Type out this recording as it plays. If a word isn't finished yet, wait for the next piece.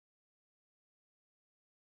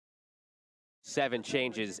7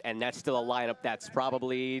 changes, and that's still a lineup that's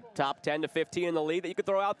probably top 10 to 15 in the league that you could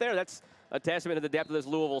throw out there. That's a testament to the depth of this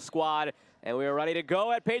Louisville squad, and we are ready to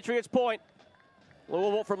go at Patriots Point.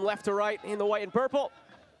 Louisville from left to right in the white and purple,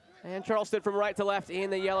 and Charleston from right to left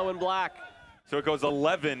in the yellow and black. So it goes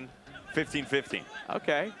 11, 15, 15.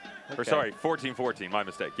 Okay. Or sorry, 14, 14, my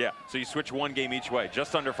mistake. Yeah, so you switch one game each way,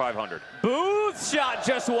 just under 500. Booth shot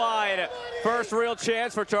just wide. First real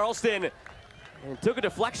chance for Charleston. And took a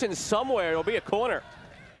deflection somewhere. It'll be a corner.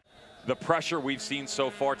 The pressure we've seen so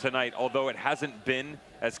far tonight, although it hasn't been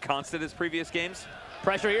as constant as previous games.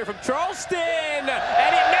 Pressure here from Charleston, and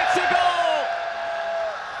it nets a goal.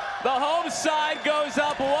 The home side goes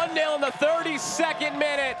up 1-0 in the 32nd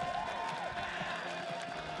minute.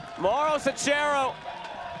 Mauro Sacchero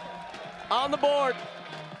on the board.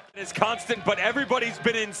 It's constant, but everybody's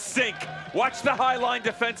been in sync. Watch the high line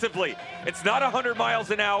defensively. It's not 100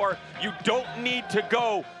 miles an hour. You don't need to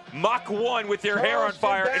go Mach 1 with your hair on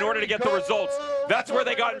fire in order to get the results. That's where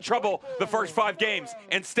they got in trouble the first 5 games.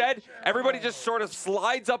 Instead, everybody just sort of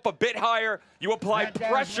slides up a bit higher. You apply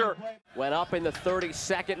pressure. Went up in the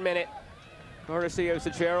 32nd minute. Courtesy of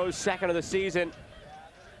Sacchero's second of the season.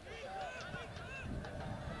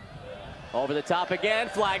 Over the top again,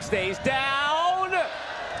 flag stays down.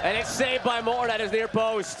 And it's saved by Moore at his near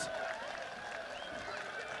post.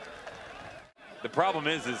 The problem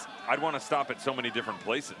is I'd want to stop at so many different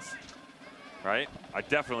places, right? I'd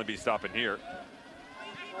definitely be stopping here.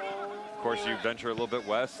 Of course, you venture a little bit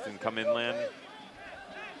west and come inland.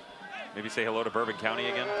 Maybe say hello to Bourbon County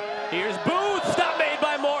again. Here's Booth, stop made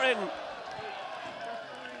by Morton.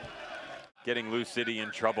 Getting Louisville City in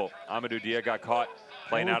trouble. Amadou Dia got caught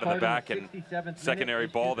playing out of the back, and secondary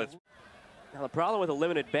ball that's... Now the problem with a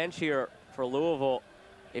limited bench here for Louisville,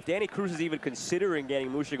 if Danny Cruz is even considering getting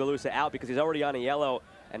Mushagalusa out because he's already on a yellow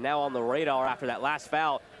and now on the radar after that last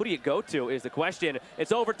foul, who do you go to is the question.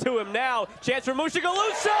 It's over to him now. Chance for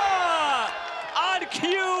Mushagalusa! On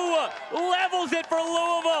cue, levels it for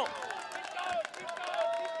Louisville.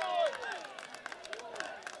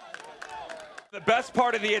 The best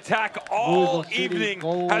part of the attack all evening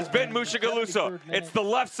has been Mushagalusa. It's the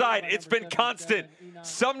left side. It's been constant.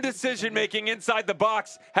 Some decision-making inside the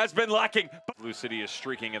box has been lacking. Louisville City is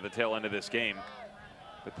streaking at the tail end of this game.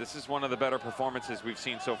 But this is one of the better performances we've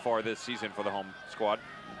seen so far this season for the home squad.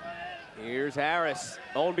 Here's Harris.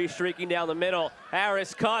 Ownby streaking down the middle.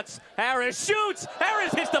 Harris cuts. Harris shoots.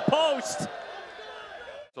 Harris hits the post.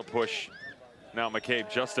 So push. Now McCabe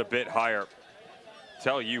just a bit higher.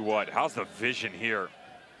 Tell you what, how's the vision here?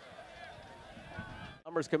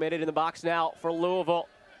 Numbers committed in the box now for Louisville.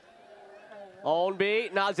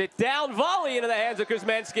 Ownby nods it down, volley into the hands of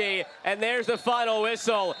Kuzminski, and there's the final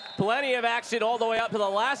whistle. Plenty of action all the way up to the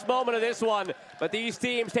last moment of this one, but these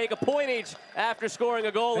teams take a point each after scoring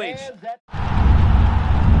a goal each.